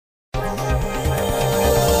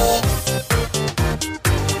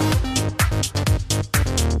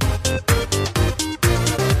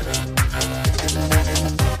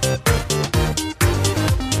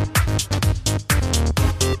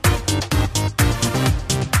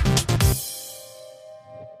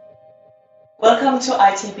Welcome to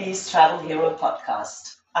ITB's Travel Hero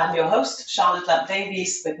podcast. I'm your host, Charlotte Lamp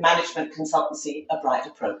Davies, with management consultancy A Bright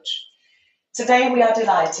Approach. Today we are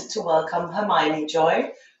delighted to welcome Hermione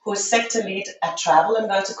Joye, who is sector lead at Travel and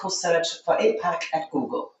Vertical Search for APAC at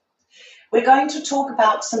Google. We're going to talk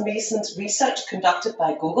about some recent research conducted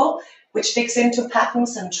by Google, which digs into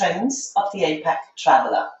patterns and trends of the APAC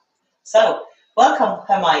traveller. So, welcome,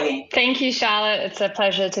 Hermione. Thank you, Charlotte. It's a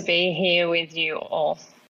pleasure to be here with you all.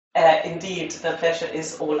 Indeed, the pleasure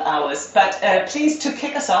is all ours. But please, to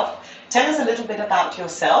kick us off, tell us a little bit about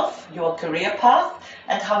yourself, your career path,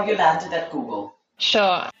 and how you landed at Google.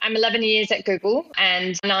 Sure. I'm 11 years at Google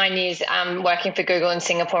and 9 years working for Google in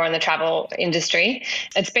Singapore in the travel industry.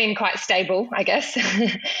 It's been quite stable, I guess,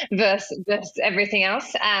 versus everything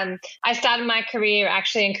else. I started my career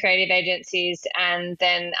actually in creative agencies and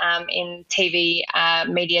then in TV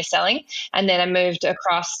media selling. And then I moved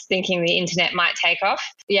across thinking the internet might take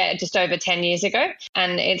off. Yeah, just over 10 years ago.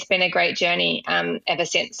 And it's been a great journey ever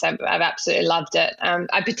since. I've absolutely loved it.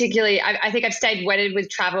 I think I've stayed wedded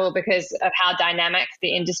with travel because of how dynamic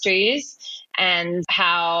the industry is and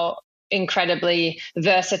how incredibly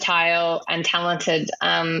versatile and talented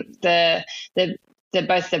both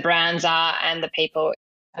the brands are and the people.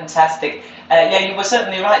 Fantastic. You were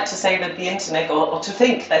certainly right to say that the internet, or to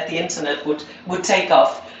think that the internet would take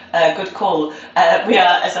off. Good call. We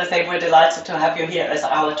are, as I say, we're delighted to have you here as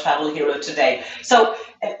our travel hero today. So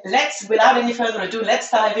let's, without any further ado,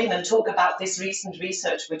 let's dive in and talk about this recent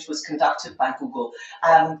research which was conducted by Google.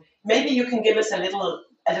 Maybe you can give us a little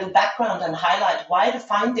background and highlight why the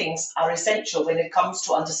findings are essential when it comes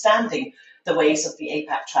to understanding the ways of the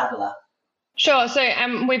APAC traveller. Sure. So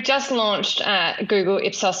we've just launched Google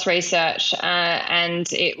Ipsos research, and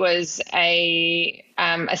it was a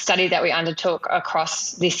study that we undertook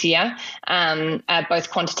across this year, both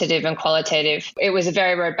quantitative and qualitative. It was a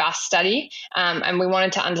very robust study, and we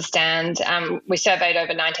wanted to understand, we surveyed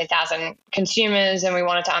over 19,000 consumers, and we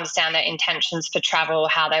wanted to understand their intentions for travel,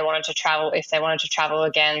 how they wanted to travel, if they wanted to travel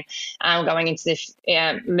again, moving into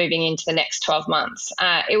the next 12 months.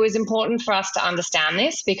 It was important for us to understand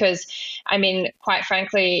this because, quite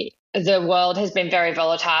frankly, the world has been very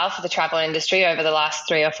volatile for the travel industry over the last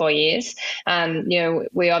 3 or 4 years.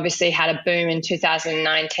 We obviously had a boom in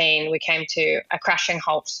 2019. We came to a crashing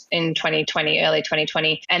halt in 2020, early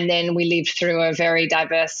 2020. And then we lived through a very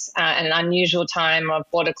diverse and unusual time of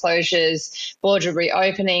border closures, border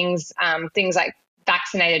reopenings, things like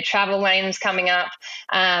vaccinated travel lanes coming up.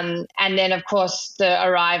 And then, of course, the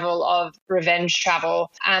arrival of revenge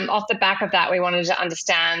travel. Off the back of that, we wanted to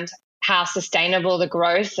understand how sustainable the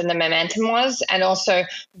growth and the momentum was, and also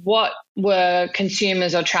what were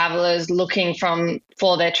consumers or travelers looking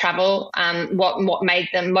for their travel, what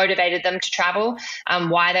motivated them to travel,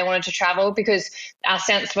 why they wanted to travel, because our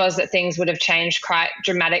sense was that things would have changed quite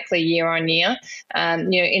dramatically year on year.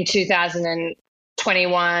 In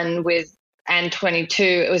 2021 and 22,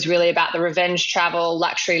 it was really about the revenge travel,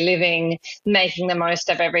 luxury living, making the most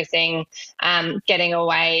of everything, getting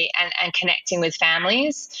away and connecting with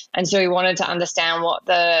families. And so we wanted to understand what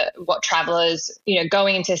travelers,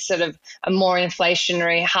 going into sort of a more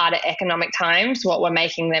inflationary, harder economic times, what were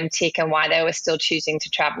making them tick and why they were still choosing to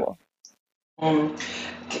travel.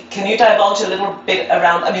 Can you divulge a little bit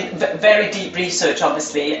around, very deep research,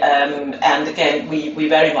 obviously, and again, we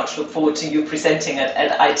very much look forward to you presenting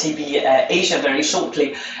at ITB Asia very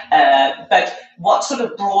shortly, but what sort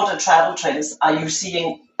of broader travel trends are you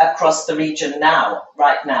seeing across the region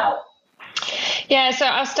right now? Yeah, so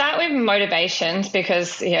I'll start with motivations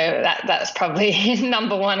because that's probably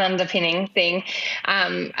number one underpinning thing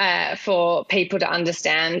for people to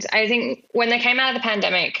understand. I think when they came out of the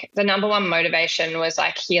pandemic, the number one motivation was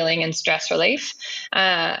like healing and stress relief.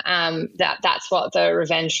 That's what the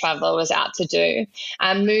revenge traveler was out to do.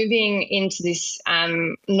 Moving into this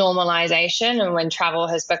normalization, and when travel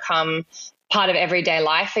has become part of everyday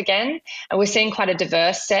life again. And we're seeing quite a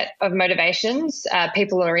diverse set of motivations.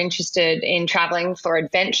 People are interested in traveling for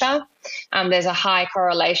adventure. There's a high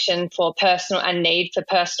correlation for personal and need for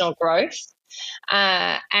personal growth.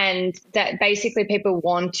 And that basically people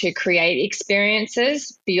want to create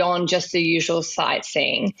experiences beyond just the usual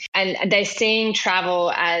sightseeing. And they're seeing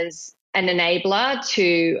travel as an enabler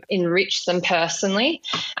to enrich them personally,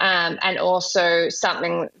 and also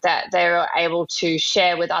something that they're able to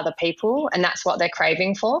share with other people, and that's what they're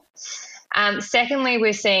craving for. Secondly,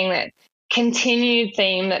 we're seeing that continued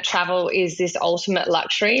theme that travel is this ultimate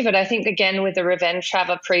luxury, but I think again with the revenge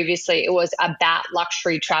travel previously it was about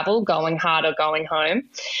luxury travel, going hard or going home,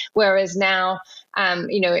 whereas now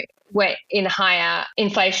we're in higher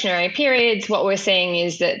inflationary periods. What we're seeing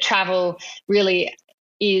is that travel really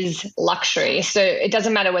is luxury. So it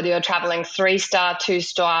doesn't matter whether you're traveling 3-star,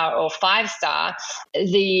 2-star, or 5-star.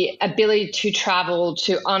 The ability to travel,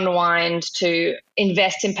 to unwind, to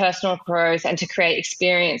invest in personal growth, and to create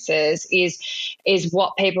experiences is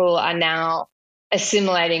what people are now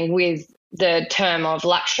assimilating with the term of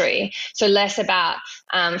luxury. So less about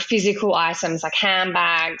physical items like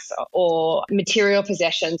handbags or material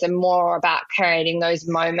possessions, and more about creating those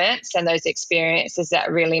moments and those experiences that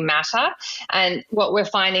really matter. And what we're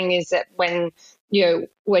finding is that when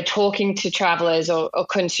we're talking to travelers or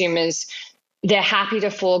consumers, they're happy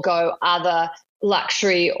to forego other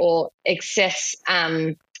luxury or excess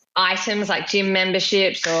items like gym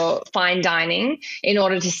memberships or fine dining in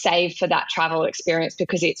order to save for that travel experience,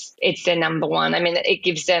 because it's their number one. I mean, it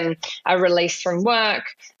gives them a release from work,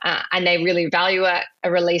 and they really value it,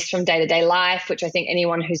 a release from day-to-day life, which I think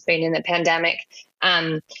anyone who's been in the pandemic,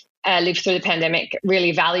 lived through the pandemic,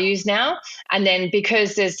 really values now. And then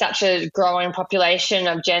because there's such a growing population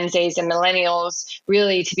of Gen Zs and millennials,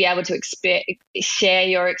 really to be able to share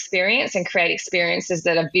your experience and create experiences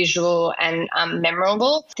that are visual and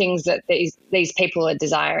memorable, things that these people are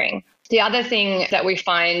desiring. The other thing that we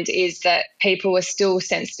find is that people are still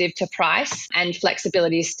sensitive to price, and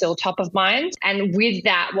flexibility is still top of mind. And with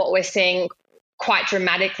that, what we're seeing quite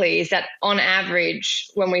dramatically is that on average,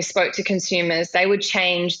 when we spoke to consumers, they would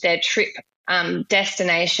change their trip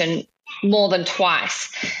destination more than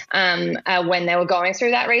twice when they were going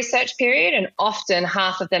through that research period, and often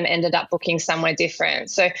half of them ended up booking somewhere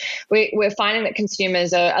different. So we're finding that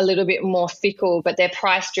consumers are a little bit more fickle, but they're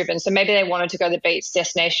price driven. So maybe they wanted to go to the beach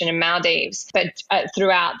destination in Maldives, but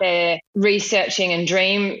throughout their researching and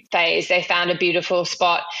dream phase, they found a beautiful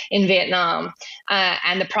spot in Vietnam,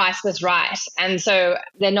 and the price was right. And so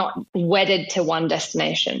they're not wedded to one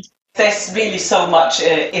destination. There's really so much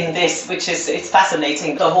in this, which it's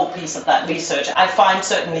fascinating, the whole piece of that research. I find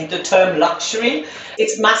certainly the term luxury,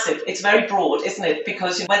 it's massive, it's very broad, isn't it?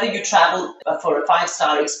 Because whether you travel for a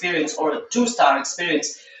 5-star experience or a 2-star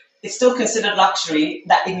experience, it's still considered luxury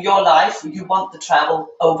that in your life you want the travel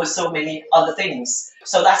over so many other things.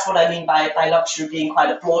 So that's what I mean by luxury being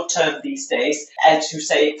quite a broad term these days, as you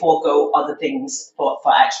say, forego other things for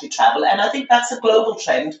actually travel. And I think that's a global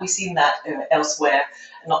trend. We've seen that elsewhere,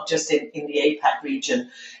 not just in the APAC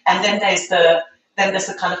region. And then there's the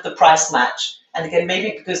kind of the price match. And again,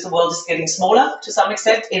 maybe because the world is getting smaller to some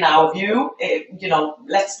extent, in our view,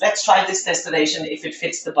 let's try this destination if it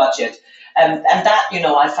fits the budget. And that,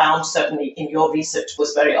 I found certainly in your research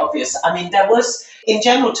was very obvious. I mean, there was, in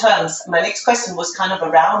general terms, my next question was kind of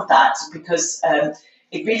around that, because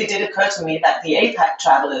it really did occur to me that the APAC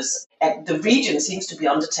travelers, the region seems to be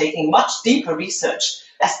undertaking much deeper research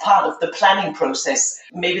as part of the planning process.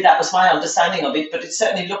 Maybe that was my understanding of it, but it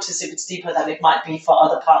certainly looks as if it's deeper than it might be for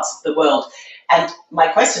other parts of the world. And my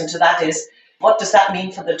question to that is, what does that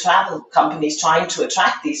mean for the travel companies trying to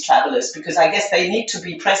attract these travelers? Because I guess they need to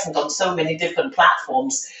be present on so many different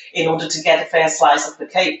platforms in order to get a fair slice of the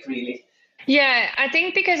cake, really. Yeah, I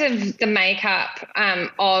think because of the makeup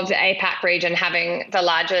of the APAC region having the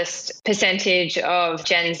largest percentage of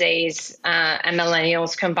Gen Zs and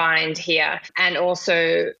millennials combined here, and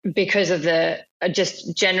also because of the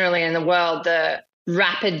just generally in the world, the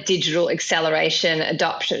rapid digital acceleration,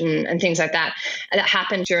 adoption and things like that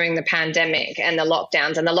happened during the pandemic and the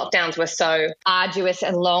lockdowns. And the lockdowns were so arduous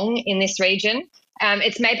and long in this region.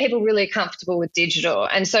 It's made people really comfortable with digital.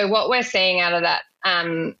 And so what we're seeing out of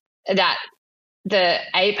that the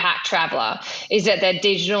APAC traveller is that they're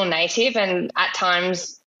digital native and at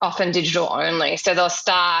times often digital only. So they'll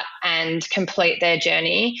start and complete their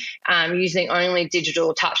journey using only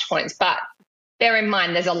digital touch points. But bear in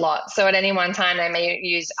mind, there's a lot. So at any one time, they may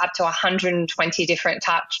use up to 120 different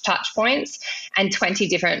touch points and 20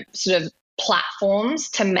 different sort of platforms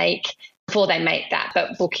before they make that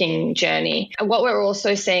booking journey. And what we're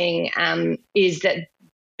also seeing is that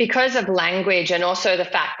because of language and also the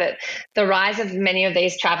fact that the rise of many of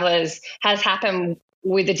these travellers has happened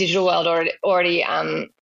with the digital world already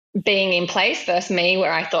being in place versus me,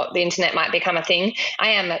 where I thought the internet might become a thing. I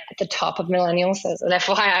am at the top of millennials, as an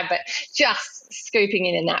FYI, but just scooping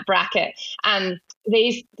in that bracket.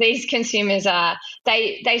 These consumers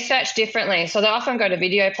they search differently, so they often go to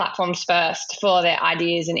video platforms first for their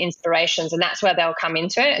ideas and inspirations, and that's where they'll come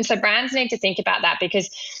into it. And so brands need to think about that, because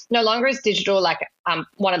no longer is digital like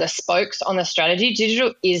one of the spokes on the strategy.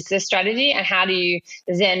 Digital is the strategy, and how do you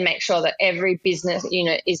then make sure that every business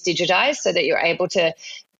unit is digitized so that you're able to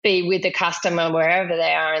be with the customer wherever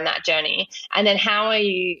they are in that journey? And then how are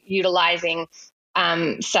you utilizing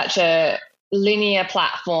such a linear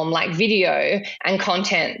platform like video and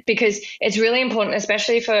content? Because it's really important,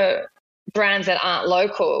 especially for brands that aren't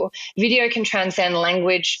local, video can transcend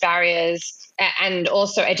language barriers and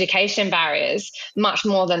also education barriers much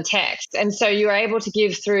more than text. And so you're able to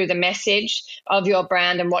give through the message of your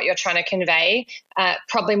brand and what you're trying to convey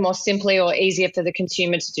probably more simply or easier for the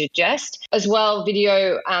consumer to digest. As well,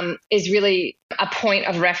 video is really a point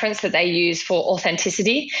of reference that they use for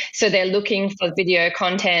authenticity. So they're looking for video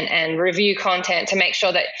content and review content to make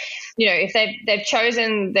sure that, you know, if they've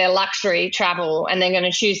chosen their luxury travel and they're going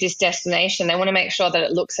to choose this destination, they want to make sure that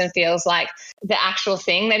it looks and feels like the actual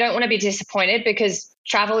thing. They don't want to be disappointed because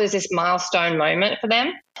travel is this milestone moment for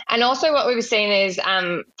them. And also what we've seen is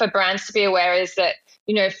for brands to be aware is that,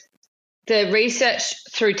 you know, the research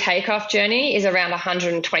through takeoff journey is around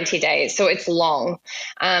 120 days, so it's long.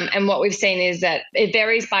 And what we've seen is that it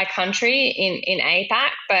varies by country in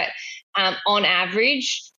APAC, but on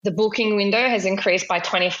average, the booking window has increased by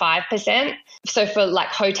 25%. So for like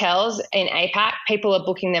hotels in APAC, people are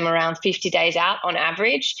booking them around 50 days out on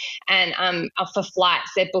average. And for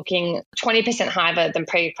flights, they're booking 20% higher than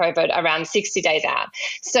pre-COVID, around 60 days out.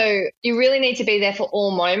 So you really need to be there for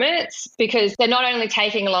all moments because they're not only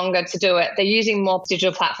taking longer to do it, they're using more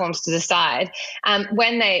digital platforms to decide.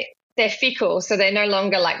 When they're fickle, so they're no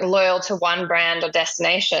longer like loyal to one brand or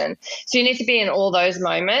destination. So you need to be in all those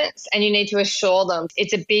moments and you need to assure them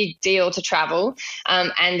it's a big deal to travel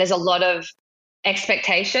and there's a lot of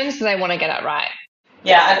expectations, so they want to get it right.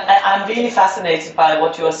 Yeah, and I'm really fascinated by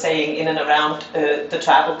what you're saying in and around the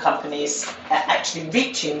travel companies actually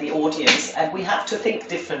reaching the audience, and we have to think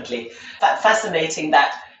differently. Fascinating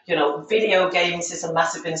that, you know, video games is a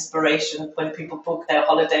massive inspiration when people book their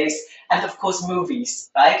holidays, and of course movies,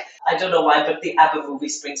 right? I don't know why, but the ABBA movie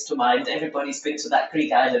springs to mind. Everybody's been to that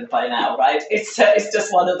Greek island by now, right? It's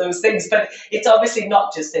just one of those things, but it's obviously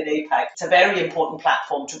not just in APAC. It's a very important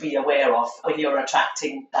platform to be aware of when you're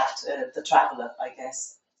attracting the traveller, I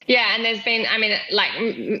guess. Yeah, and there's been, I mean, like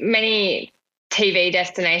many TV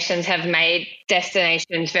destinations have made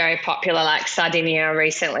destinations very popular, like Sardinia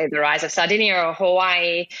recently, the rise of Sardinia, or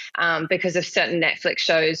Hawaii, because of certain Netflix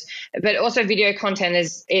shows. But also video content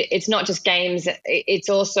it's not just games, it's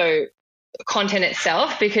also content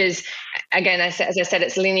itself because, again, as I said,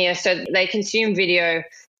 it's linear. So they consume video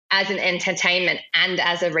as an entertainment and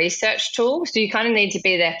as a research tool. So you kind of need to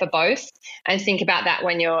be there for both and think about that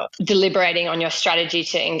when you're deliberating on your strategy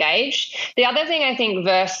to engage. The other thing I think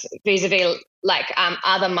vis-a-vis like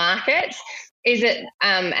other markets is that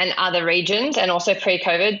and other regions and also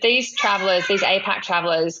pre-COVID, these APAC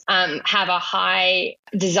travelers have a high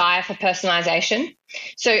desire for personalization.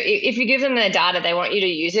 So if you give them their data, they want you to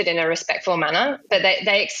use it in a respectful manner, but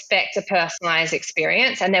they expect a personalized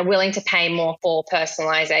experience and they're willing to pay more for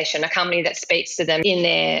personalization. A company that speaks to them in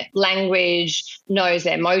their language, knows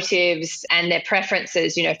their motives and their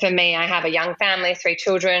preferences. You know, for me, I have a young family, 3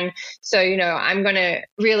 children. So, you know, I'm going to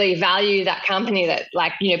really value that company that,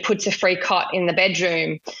 like, you know, puts a free cot in the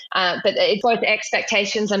bedroom. But it's both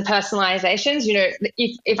expectations and personalizations. You know,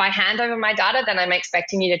 if I hand over my data, then I'm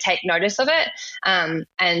expecting you to take notice of it.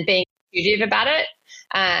 And being intuitive about it.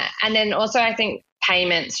 And then also I think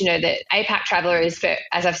payments, you know, the APAC traveler is,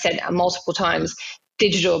 as I've said multiple times,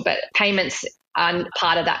 digital, but payments are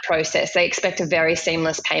part of that process. They expect a very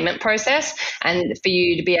seamless payment process, and for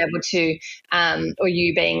you to be able to, or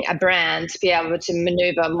you being a brand, to be able to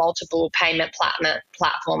maneuver multiple payment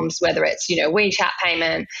platforms, whether it's, you know, WeChat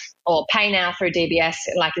payment or pay now through DBS,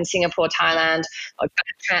 like in Singapore, Thailand, or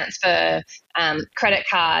transfer, credit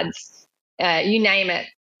cards, you name it,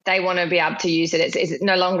 they want to be able to use it. It's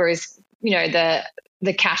no longer is, you know,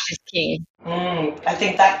 the cash is king. I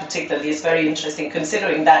think that particularly is very interesting,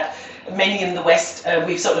 considering that many in the West,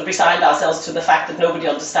 we've sort of resigned ourselves to the fact that nobody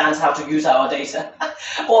understands how to use our data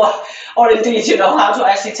or indeed, you know, how to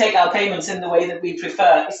actually take our payments in the way that we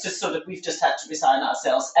prefer. It's just sort of, we've just had to resign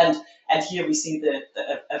ourselves. And here we see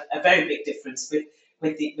a very big difference in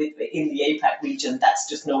the APAC region. That's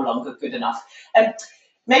just no longer good enough.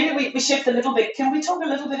 Maybe we shift a little bit. Can we talk a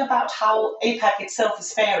little bit about how APAC itself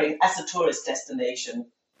is faring as a tourist destination?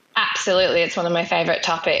 Absolutely. It's one of my favorite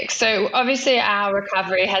topics. So obviously our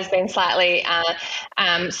recovery has been slightly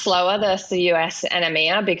slower than the US and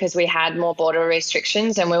EMEA because we had more border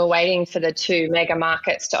restrictions and we were waiting for the 2 mega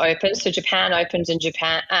markets to open. So Japan opens in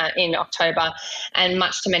October, and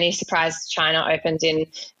much to many surprise, China opens in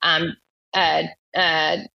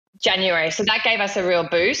January. So that gave us a real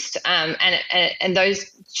boost. And those,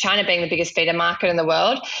 China being the biggest feeder market in the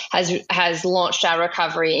world, has launched our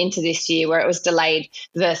recovery into this year, where it was delayed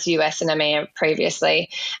versus US and EMEA previously.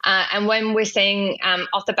 And when we're seeing,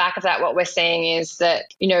 off the back of that, what we're seeing is that,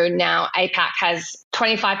 you know, now APAC has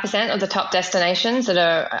 25% of the top destinations that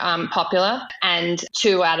are popular, and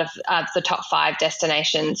 2 out of the top 5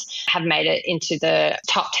 destinations have made it into the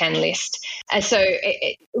top 10 list. And so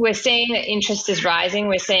we're seeing that interest is rising.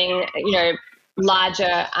 We're seeing,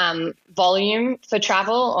 larger volume for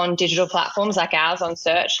travel on digital platforms like ours on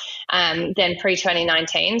search than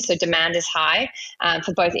pre-2019. So demand is high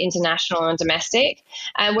for both international and domestic.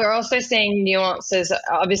 And we're also seeing nuances.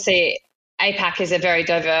 Obviously, APAC is a very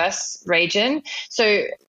diverse region. So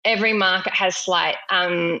every market has slight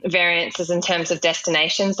variances in terms of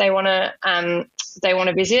destinations they want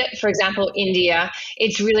to visit. For example, India,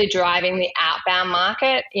 it's really driving the outbound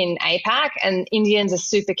market in APAC, and Indians are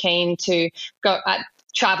super keen to go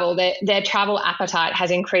travel. Their travel appetite has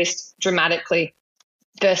increased dramatically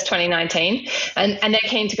versus 2019, and they're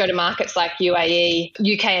keen to go to markets like UAE,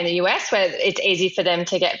 UK and the US, where it's easy for them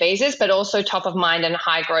to get visas, but also top of mind and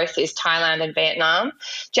high growth is Thailand and Vietnam.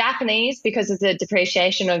 Japanese, because of the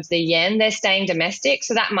depreciation of the yen, they're staying domestic,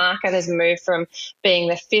 so that market has moved from being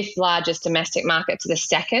the 5th largest domestic market to the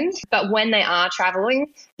 2nd. But when they are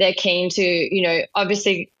traveling, they're keen to,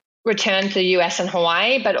 obviously return to the US and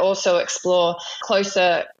Hawaii, but also explore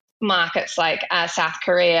closer markets like South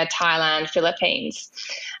Korea, Thailand, Philippines.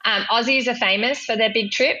 Aussies are famous for their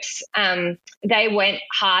big trips. They went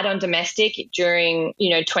hard on domestic during,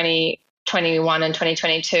 2021 and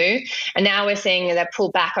 2022. And now we're seeing they've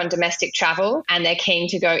pulled back on domestic travel and they're keen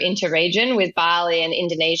to go into region, with Bali and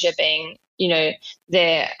Indonesia being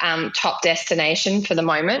their top destination for the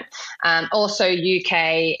moment. Also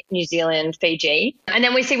UK, New Zealand, Fiji. And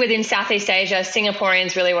then we see within Southeast Asia,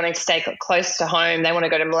 Singaporeans really wanting to stay close to home. They want to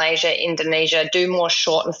go to Malaysia, Indonesia, do more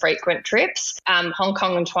short and frequent trips. Hong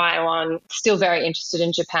Kong and Taiwan, still very interested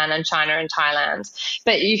in Japan and China and Thailand.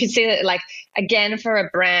 But you can see that, again, for a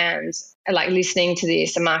brand, listening to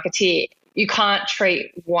this, a marketeer, you can't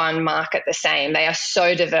treat one market the same. They are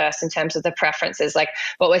so diverse in terms of the preferences.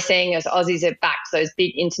 What we're seeing is Aussies are back to those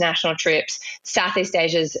big international trips. Southeast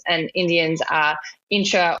Asians and Indians are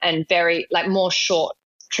intra and very more short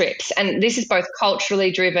trips. And this is both culturally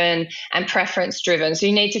driven and preference driven. So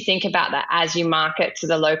you need to think about that as you market to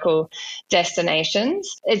the local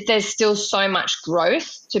destinations. There's still so much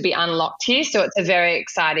growth to be unlocked here. So it's a very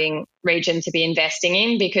exciting region to be investing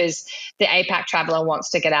in, because the APAC traveller wants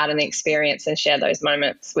to get out and experience and share those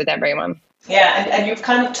moments with everyone. Yeah, and you've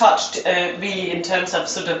kind of touched really in terms of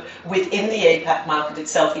sort of within the APAC market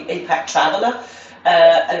itself, the APAC traveller.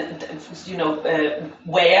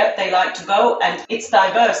 Where they like to go, and it's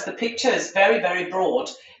diverse. The picture is very, very broad,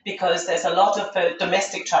 because there's a lot of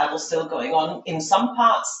domestic travel still going on in some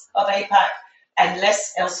parts of APAC and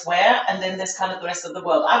less elsewhere, and then there's kind of the rest of the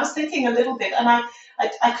world. I was thinking a little bit, and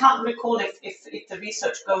I can't recall if the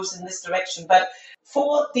research goes in this direction, but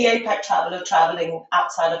for the APAC traveller travelling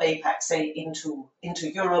outside of APAC, say into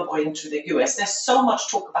Europe or into the US, there's so much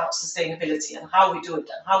talk about sustainability and how we do it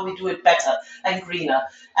and how we do it better and greener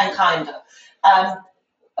and kinder.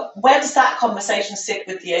 Where does that conversation sit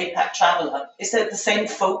with the APAC traveller? Is there the same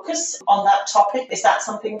focus on that topic? Is that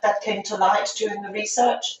something that came to light during the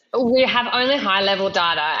research? We have only high-level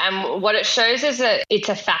data, and what it shows is that it's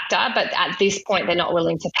a factor, but at this point they're not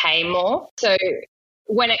willing to pay more. So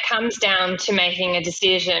when it comes down to making a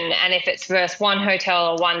decision, and if it's versus one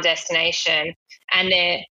hotel or one destination, and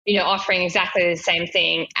they're offering exactly the same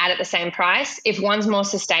thing at the same price, if one's more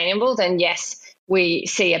sustainable, then yes, we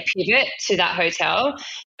see a pivot to that hotel.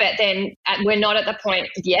 But then we're not at the point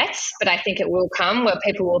yet, but I think it will come where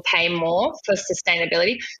people will pay more for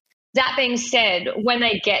sustainability. That being said, when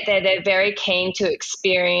they get there, they're very keen to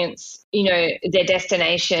experience, their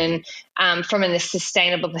destination from a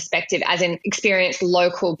sustainable perspective, as in experience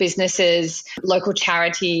local businesses, local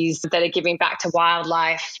charities that are giving back to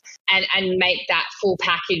wildlife, and make that full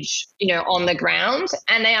package, on the ground.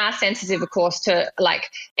 And they are sensitive, of course, to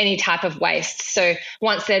any type of waste. So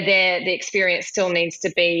once they're there, the experience still needs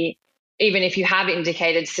to be, even if you have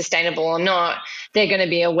indicated sustainable or not, they're going to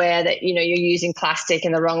be aware that, you're using plastic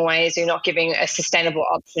in the wrong ways, you're not giving a sustainable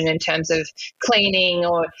option in terms of cleaning,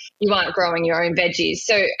 or you aren't growing your own veggies.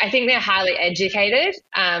 So I think they're highly educated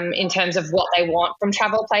in terms of what they want from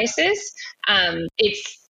travel places.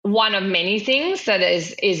 It's one of many things that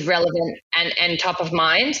is relevant and top of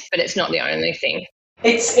mind, but it's not the only thing.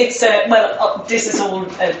 This is all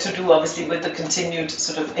to do obviously with the continued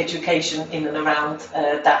sort of education in and around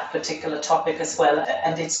that particular topic as well,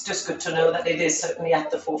 and it's just good to know that it is certainly at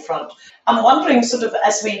the forefront. I'm wondering, sort of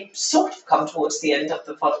as we sort of come towards the end of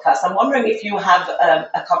the podcast, I'm wondering if you have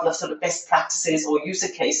a couple of sort of best practices or user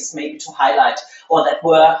cases maybe to highlight, or that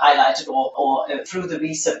were highlighted, or through the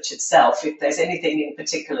research itself, if there's anything in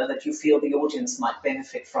particular that you feel the audience might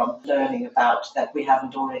benefit from learning about that we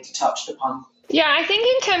haven't already touched upon. Yeah, I think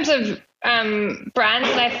in terms of brands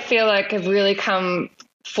that I feel like have really come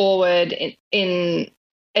forward in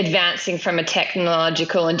advancing from a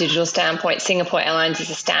technological and digital standpoint, Singapore Airlines is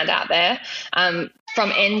a standout there.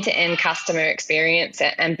 From end-to-end customer experience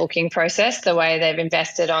and booking process, the way they've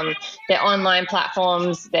invested on their online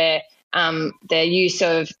platforms, their use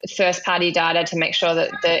of first-party data to make sure that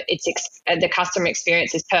the customer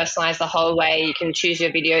experience is personalized the whole way. You can choose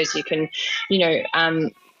your videos, you can,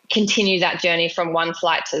 continue that journey from one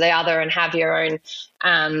flight to the other and have your own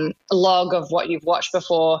log of what you've watched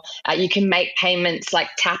before. You can make payments like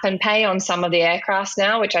tap and pay on some of the aircrafts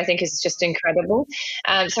now, which I think is just incredible.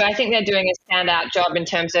 So I think they're doing a standout job in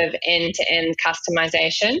terms of end-to-end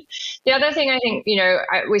customization. The other thing I think,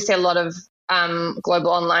 we see a lot of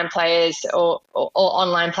global online players or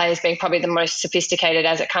online players being probably the most sophisticated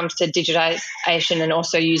as it comes to digitization and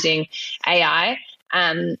also using AI.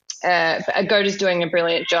 Agoda's doing a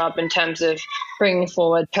brilliant job in terms of bringing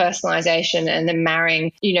forward personalization and then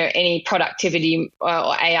marrying, any productivity or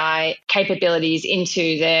AI capabilities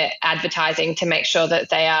into their advertising to make sure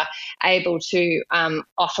that they are able to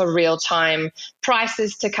offer real-time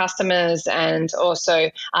prices to customers and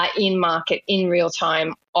also in market, in real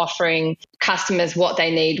time, offering customers what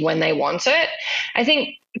they need when they want it. I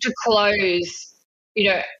think to close,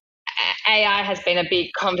 AI has been a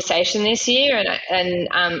big conversation this year, and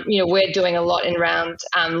we're doing a lot in around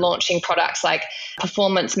launching products like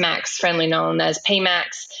Performance Max, friendly known as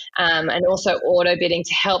PMax, and also auto bidding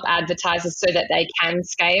to help advertisers so that they can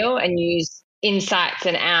scale and use insights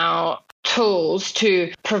and our tools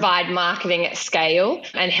to provide marketing at scale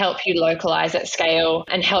and help you localize at scale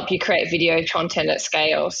and help you create video content at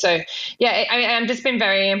scale. So yeah, I've just been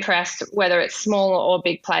very impressed, whether it's small or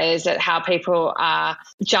big players, at how people are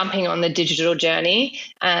jumping on the digital journey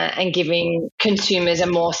and giving consumers a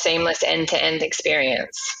more seamless end-to-end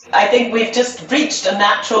experience. I think we've just reached a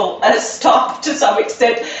natural stop to some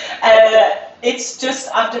extent.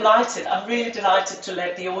 I'm really delighted to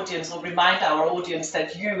let the audience, or remind our audience,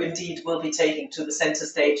 that you indeed will be taking to the centre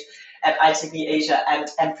stage at ITB Asia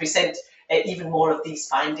and present even more of these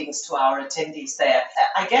findings to our attendees there.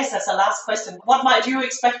 I guess as a last question, what might you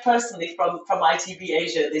expect personally from ITB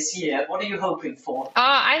Asia this year? What are you hoping for?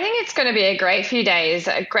 I think it's going to be a great few days,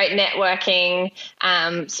 a great networking,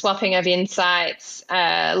 swapping of insights,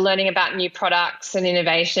 learning about new products and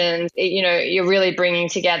innovations. You're really bringing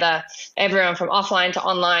together everyone from offline to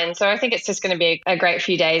online. So I think it's just going to be a great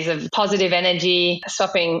few days of positive energy,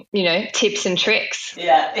 swapping, tips and tricks.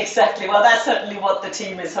 Yeah, exactly. Well, that's certainly what the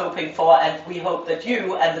team is hoping for. And we hope that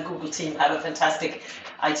you and the Google team have a fantastic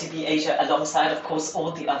ITB Asia alongside, of course,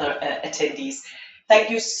 all the other attendees.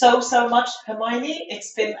 Thank you so much, Hermione.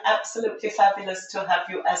 It's been absolutely fabulous to have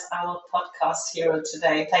you as our podcast hero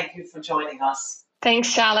today. Thank you for joining us. Thanks,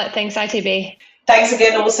 Charlotte. Thanks, ITB. Thanks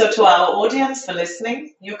again also to our audience for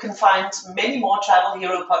listening. You can find many more Travel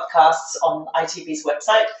Hero podcasts on ITB's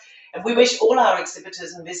website. And we wish all our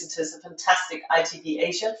exhibitors and visitors a fantastic ITB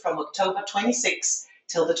Asia from October 26th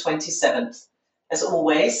till the 27th. As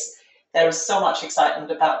always, there is so much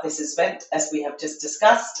excitement about this event, as we have just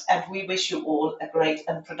discussed, and we wish you all a great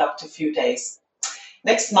and productive few days.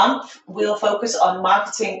 Next month, we'll focus on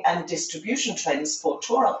marketing and distribution trends for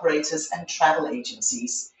tour operators and travel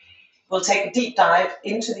agencies. We'll take a deep dive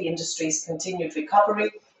into the industry's continued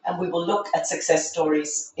recovery, and we will look at success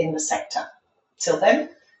stories in the sector. Till then,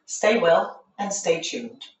 stay well and stay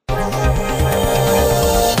tuned.